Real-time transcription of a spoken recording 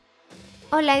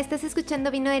Hola, estás escuchando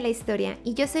Vino de la Historia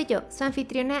y yo soy su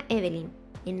anfitriona Evelyn.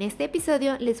 En este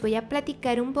episodio les voy a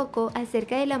platicar un poco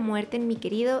acerca de la muerte en mi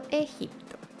querido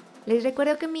Egipto. Les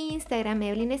recuerdo que en mi Instagram,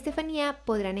 Evelyn Estefanía,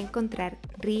 podrán encontrar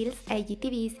reels,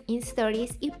 IGTVs,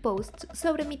 stories y posts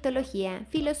sobre mitología,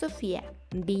 filosofía,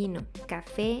 vino,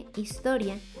 café,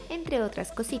 historia, entre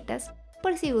otras cositas,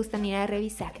 por si gustan ir a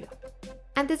revisarlo.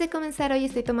 Antes de comenzar, hoy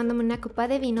estoy tomándome una copa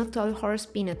de vino Tall Horse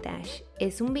Pinotage.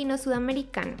 Es un vino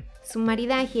sudamericano. Su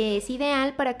maridaje es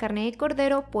ideal para carne de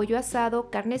cordero, pollo asado,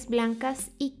 carnes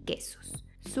blancas y quesos.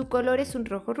 Su color es un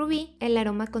rojo rubí, el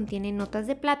aroma contiene notas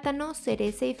de plátano,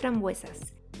 cereza y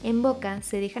frambuesas. En boca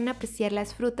se dejan apreciar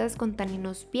las frutas con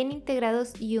taninos bien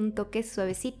integrados y un toque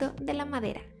suavecito de la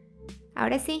madera.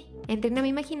 Ahora sí, entren a mi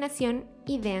imaginación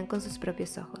y vean con sus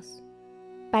propios ojos.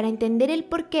 Para entender el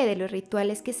porqué de los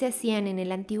rituales que se hacían en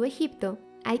el antiguo Egipto,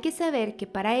 hay que saber que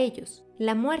para ellos,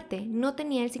 la muerte no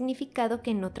tenía el significado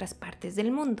que en otras partes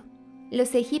del mundo.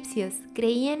 Los egipcios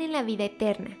creían en la vida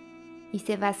eterna y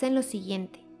se basa en lo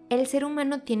siguiente. El ser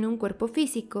humano tiene un cuerpo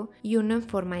físico y uno en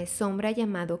forma de sombra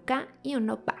llamado Ka y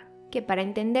uno Pa, que para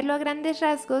entenderlo a grandes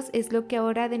rasgos es lo que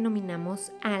ahora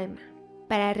denominamos alma.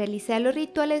 Para realizar los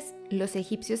rituales, los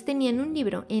egipcios tenían un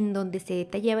libro en donde se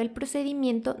detallaba el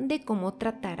procedimiento de cómo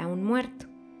tratar a un muerto.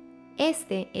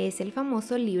 Este es el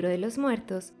famoso Libro de los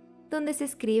Muertos, donde se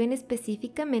escriben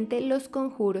específicamente los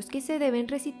conjuros que se deben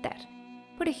recitar.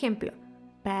 Por ejemplo,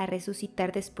 para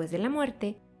resucitar después de la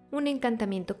muerte, un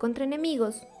encantamiento contra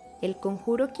enemigos. El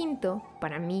conjuro quinto,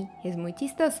 para mí, es muy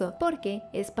chistoso porque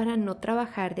es para no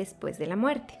trabajar después de la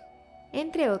muerte,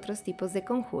 entre otros tipos de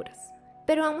conjuros.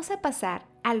 Pero vamos a pasar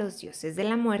a los dioses de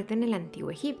la muerte en el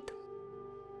antiguo Egipto.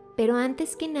 Pero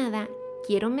antes que nada,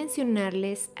 quiero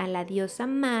mencionarles a la diosa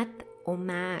Mat o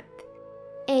Maat.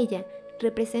 Ella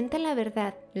representa la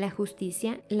verdad, la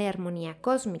justicia, la armonía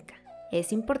cósmica.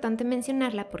 Es importante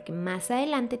mencionarla porque más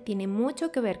adelante tiene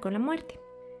mucho que ver con la muerte.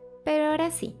 Pero ahora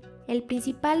sí, el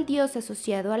principal dios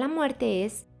asociado a la muerte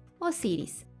es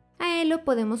Osiris. A él lo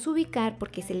podemos ubicar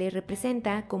porque se le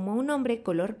representa como un hombre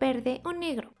color verde o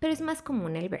negro, pero es más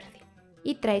común el verde.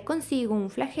 Y trae consigo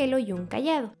un flagelo y un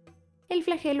cayado. El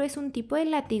flagelo es un tipo de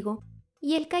látigo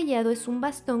y el cayado es un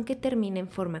bastón que termina en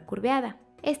forma curveada.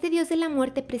 Este dios de la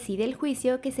muerte preside el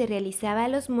juicio que se realizaba a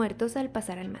los muertos al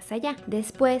pasar al más allá.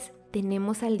 Después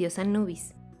tenemos al dios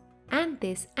Anubis.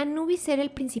 Antes, Anubis era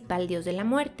el principal dios de la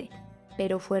muerte,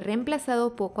 pero fue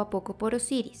reemplazado poco a poco por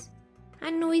Osiris.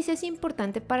 Anubis es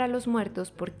importante para los muertos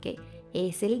porque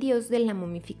es el dios de la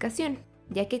momificación,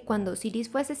 ya que cuando Osiris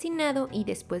fue asesinado y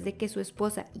después de que su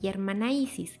esposa y hermana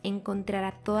Isis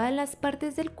encontrara todas las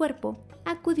partes del cuerpo,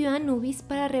 acudió a Anubis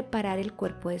para reparar el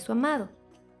cuerpo de su amado,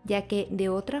 ya que de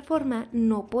otra forma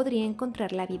no podría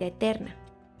encontrar la vida eterna.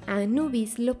 A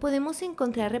Anubis lo podemos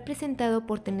encontrar representado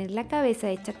por tener la cabeza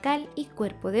de chacal y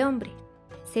cuerpo de hombre.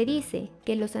 Se dice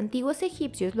que los antiguos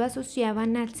egipcios lo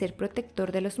asociaban al ser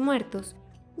protector de los muertos,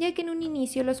 ya que en un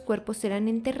inicio los cuerpos eran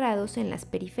enterrados en las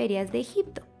periferias de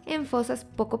Egipto, en fosas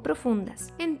poco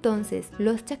profundas. Entonces,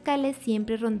 los chacales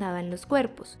siempre rondaban los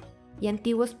cuerpos, y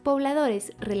antiguos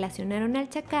pobladores relacionaron al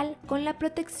chacal con la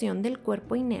protección del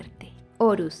cuerpo inerte.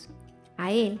 Horus.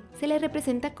 A él se le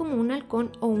representa como un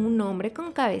halcón o un hombre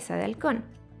con cabeza de halcón,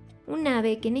 un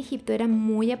ave que en Egipto era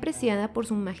muy apreciada por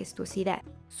su majestuosidad,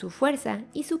 su fuerza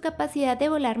y su capacidad de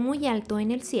volar muy alto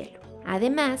en el cielo.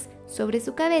 Además, sobre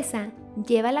su cabeza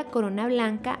lleva la corona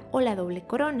blanca o la doble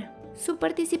corona. Su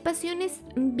participación es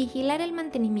vigilar el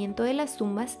mantenimiento de las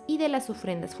tumbas y de las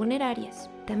ofrendas funerarias.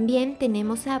 También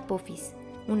tenemos a Apophis,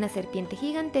 una serpiente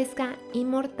gigantesca,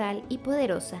 inmortal y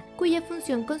poderosa, cuya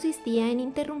función consistía en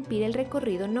interrumpir el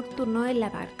recorrido nocturno de la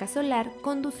barca solar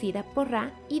conducida por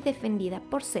Ra y defendida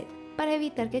por Set, para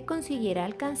evitar que consiguiera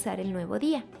alcanzar el nuevo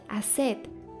día. A Set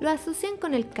lo asocian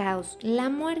con el caos, la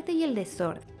muerte y el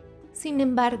desorden. Sin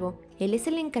embargo, él es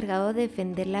el encargado de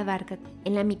defender la barca.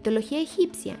 En la mitología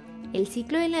egipcia, el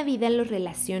ciclo de la vida lo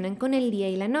relacionan con el día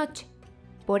y la noche.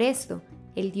 Por esto,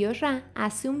 el dios Ra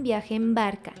hace un viaje en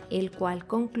barca, el cual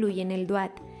concluye en el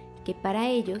Duat, que para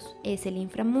ellos es el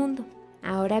inframundo.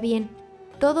 Ahora bien,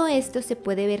 todo esto se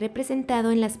puede ver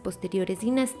representado en las posteriores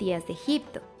dinastías de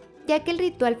Egipto, ya que el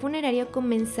ritual funerario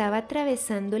comenzaba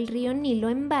atravesando el río Nilo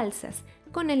en balsas,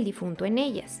 con el difunto en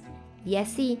ellas, y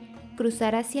así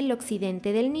cruzar hacia el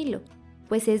occidente del Nilo,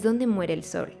 pues es donde muere el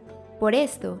sol. Por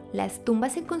esto, las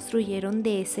tumbas se construyeron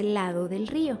de ese lado del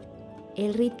río.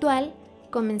 El ritual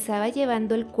comenzaba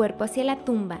llevando el cuerpo hacia la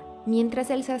tumba,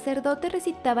 mientras el sacerdote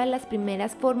recitaba las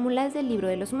primeras fórmulas del Libro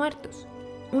de los Muertos.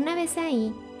 Una vez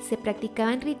ahí, se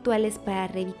practicaban rituales para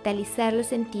revitalizar los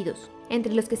sentidos,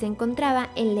 entre los que se encontraba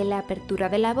el de la apertura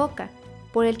de la boca,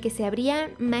 por el que se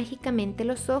abrían mágicamente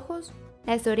los ojos,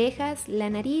 las orejas, la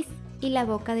nariz y la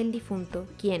boca del difunto,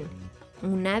 quien,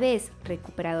 una vez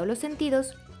recuperados los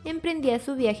sentidos, emprendía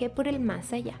su viaje por el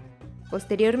más allá.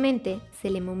 Posteriormente se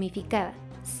le momificaba.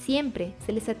 Siempre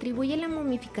se les atribuye la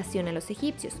momificación a los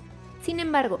egipcios. Sin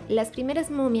embargo, las primeras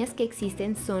momias que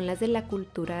existen son las de la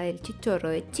cultura del chichorro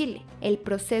de Chile. El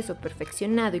proceso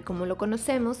perfeccionado y como lo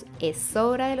conocemos es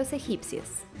obra de los egipcios.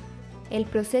 El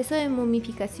proceso de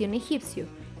momificación egipcio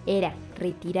era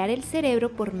retirar el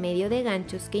cerebro por medio de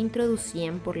ganchos que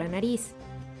introducían por la nariz,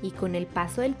 y con el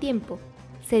paso del tiempo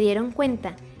se dieron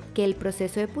cuenta que el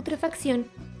proceso de putrefacción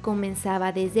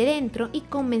comenzaba desde dentro y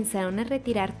comenzaron a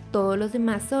retirar todos los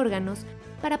demás órganos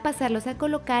para pasarlos a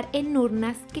colocar en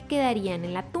urnas que quedarían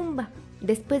en la tumba.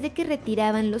 Después de que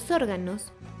retiraban los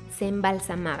órganos, se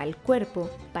embalsamaba el cuerpo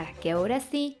para que ahora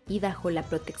sí, y bajo la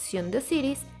protección de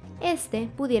Osiris, éste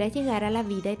pudiera llegar a la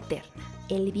vida eterna.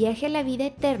 El viaje a la vida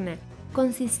eterna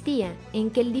consistía en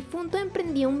que el difunto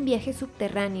emprendía un viaje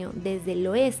subterráneo desde el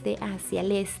oeste hacia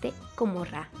el este como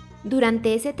Ra.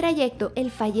 Durante ese trayecto,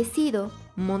 el fallecido,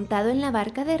 montado en la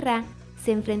barca de Ra,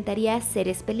 se enfrentaría a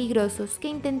seres peligrosos que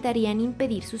intentarían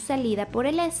impedir su salida por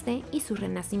el este y su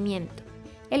renacimiento.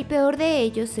 El peor de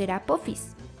ellos era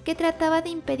Apophis, que trataba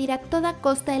de impedir a toda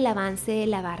costa el avance de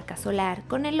la barca solar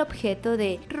con el objeto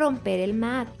de romper el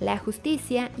Ma'at, la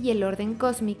justicia y el orden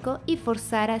cósmico y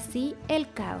forzar así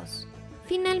el caos.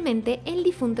 Finalmente, el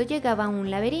difunto llegaba a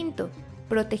un laberinto,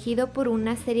 protegido por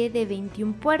una serie de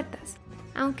 21 puertas,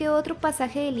 aunque otro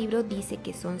pasaje del libro dice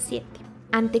que son 7.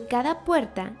 Ante cada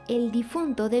puerta, el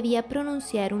difunto debía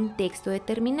pronunciar un texto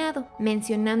determinado,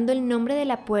 mencionando el nombre de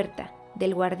la puerta,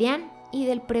 del guardián y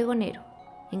del pregonero.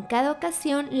 En cada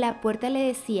ocasión, la puerta le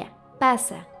decía: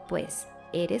 pasa, pues,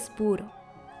 eres puro.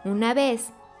 Una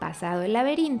vez pasado el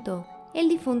laberinto, el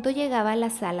difunto llegaba a la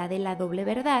sala de la doble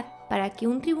verdad para que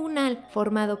un tribunal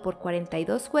formado por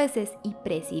 42 jueces y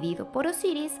presidido por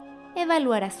Osiris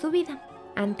evaluara su vida.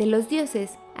 Ante los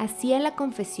dioses, hacía la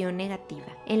confesión negativa,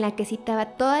 en la que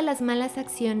citaba todas las malas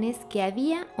acciones que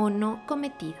había o no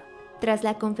cometido. Tras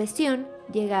la confesión,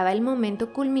 llegaba el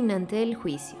momento culminante del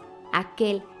juicio,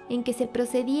 aquel en que se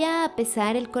procedía a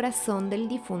pesar el corazón del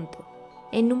difunto.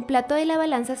 En un plato de la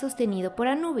balanza sostenido por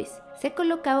Anubis, se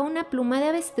colocaba una pluma de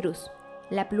avestruz,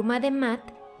 la pluma de Mat,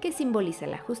 que simboliza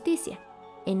la justicia.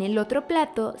 En el otro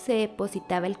plato se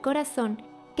depositaba el corazón,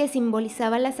 que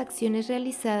simbolizaba las acciones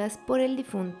realizadas por el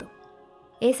difunto.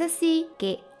 Es así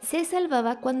que se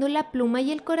salvaba cuando la pluma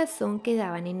y el corazón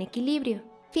quedaban en equilibrio.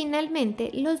 Finalmente,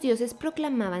 los dioses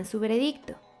proclamaban su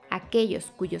veredicto.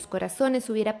 Aquellos cuyos corazones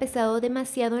hubiera pesado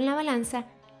demasiado en la balanza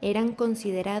eran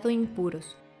considerados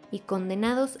impuros y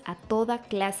condenados a toda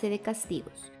clase de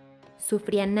castigos.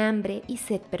 Sufrían hambre y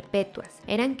sed perpetuas,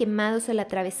 eran quemados al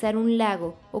atravesar un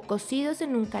lago o cocidos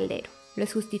en un caldero.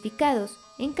 Los justificados,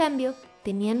 en cambio,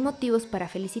 tenían motivos para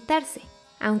felicitarse.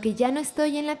 Aunque ya no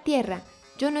estoy en la tierra,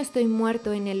 yo no estoy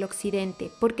muerto en el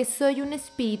occidente, porque soy un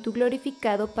espíritu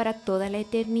glorificado para toda la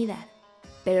eternidad.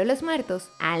 Pero los muertos,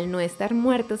 al no estar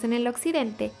muertos en el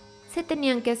occidente, se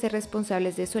tenían que hacer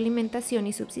responsables de su alimentación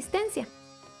y subsistencia.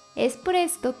 Es por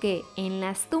esto que, en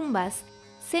las tumbas,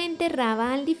 se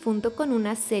enterraba al difunto con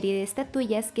una serie de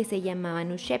estatuillas que se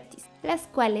llamaban usheptis, las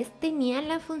cuales tenían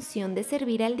la función de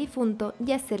servir al difunto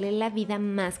y hacerle la vida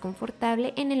más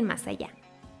confortable en el más allá.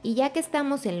 Y ya que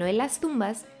estamos en lo de las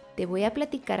tumbas, te voy a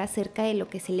platicar acerca de lo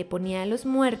que se le ponía a los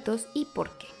muertos y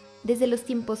por qué. Desde los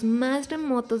tiempos más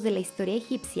remotos de la historia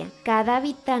egipcia, cada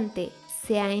habitante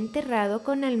se ha enterrado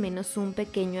con al menos un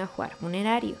pequeño ajuar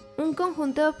funerario, un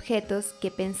conjunto de objetos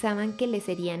que pensaban que le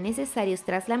serían necesarios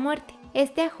tras la muerte.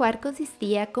 Este ajuar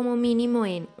consistía como mínimo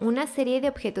en una serie de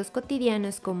objetos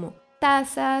cotidianos como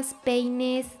tazas,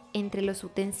 peines, entre los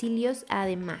utensilios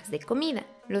además de comida.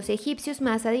 Los egipcios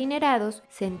más adinerados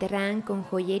se enterraban con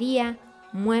joyería,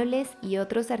 muebles y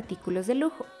otros artículos de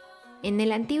lujo. En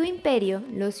el antiguo imperio,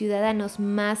 los ciudadanos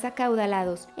más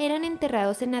acaudalados eran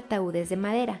enterrados en ataúdes de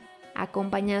madera,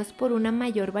 acompañados por una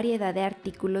mayor variedad de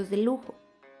artículos de lujo.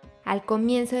 Al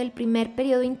comienzo del primer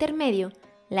periodo intermedio,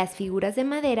 las figuras de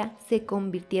madera se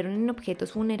convirtieron en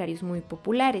objetos funerarios muy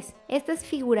populares. Estas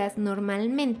figuras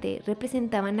normalmente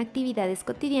representaban actividades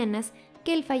cotidianas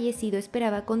que el fallecido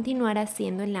esperaba continuar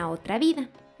haciendo en la otra vida.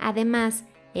 Además,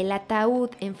 el ataúd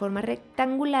en forma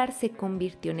rectangular se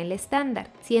convirtió en el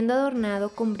estándar, siendo adornado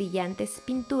con brillantes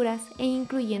pinturas e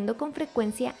incluyendo con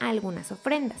frecuencia algunas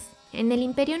ofrendas. En el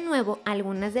Imperio Nuevo,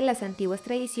 algunas de las antiguas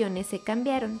tradiciones se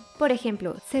cambiaron. Por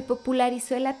ejemplo, se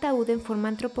popularizó el ataúd en forma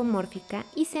antropomórfica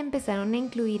y se empezaron a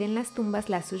incluir en las tumbas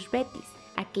las ushbetis,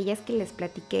 aquellas que les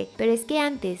platiqué, pero es que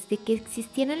antes de que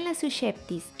existieran las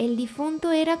Usheptis, el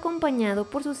difunto era acompañado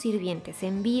por sus sirvientes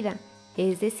en vida.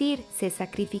 Es decir, se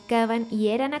sacrificaban y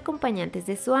eran acompañantes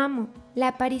de su amo. La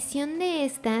aparición de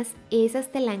estas es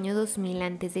hasta el año 2000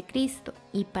 a.C.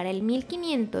 y para el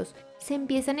 1500 se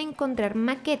empiezan a encontrar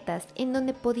maquetas en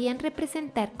donde podían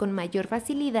representar con mayor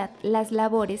facilidad las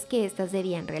labores que éstas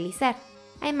debían realizar.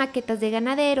 Hay maquetas de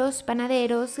ganaderos,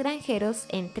 panaderos, granjeros,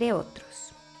 entre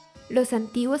otros. Los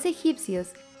antiguos egipcios,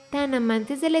 tan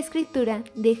amantes de la escritura,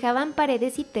 dejaban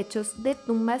paredes y techos de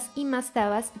tumbas y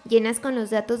mastabas llenas con los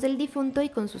datos del difunto y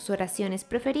con sus oraciones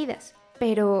preferidas.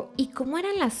 Pero, ¿y cómo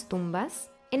eran las tumbas?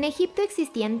 En Egipto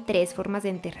existían 3 formas de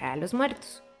enterrar a los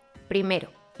muertos. Primero,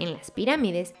 en las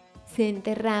pirámides se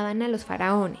enterraban a los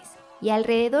faraones y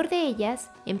alrededor de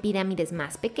ellas, en pirámides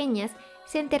más pequeñas,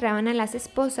 se enterraban a las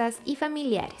esposas y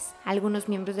familiares, algunos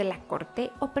miembros de la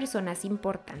corte o personas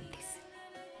importantes.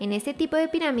 En este tipo de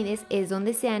pirámides es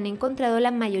donde se han encontrado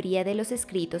la mayoría de los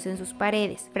escritos en sus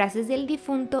paredes, frases del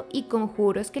difunto y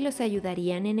conjuros que los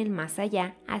ayudarían en el más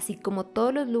allá, así como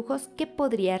todos los lujos que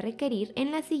podría requerir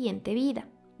en la siguiente vida.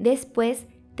 Después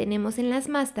tenemos en las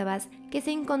mastabas que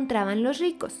se encontraban los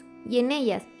ricos, y en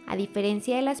ellas, a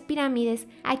diferencia de las pirámides,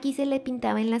 aquí se le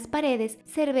pintaba en las paredes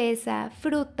cerveza,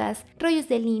 frutas, rollos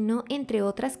de lino, entre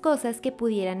otras cosas que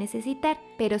pudiera necesitar,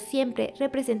 pero siempre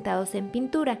representados en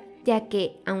pintura, ya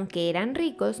que, aunque eran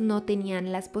ricos, no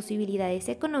tenían las posibilidades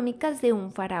económicas de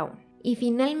un faraón. Y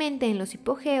finalmente en los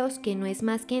hipogeos, que no es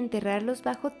más que enterrarlos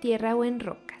bajo tierra o en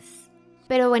rocas.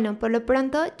 Pero bueno, por lo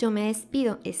pronto yo me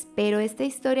despido. Espero esta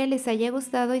historia les haya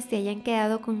gustado y se hayan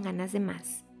quedado con ganas de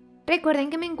más. Recuerden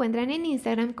que me encuentran en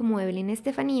Instagram como Evelyn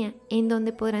Estefanía, en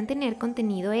donde podrán tener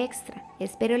contenido extra.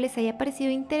 Espero les haya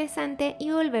parecido interesante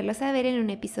y volverlos a ver en un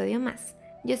episodio más.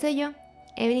 Yo soy yo,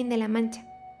 Evelyn de la Mancha,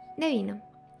 de vino.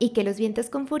 Y que los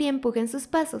vientos con furia empujen sus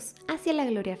pasos hacia la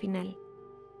gloria final.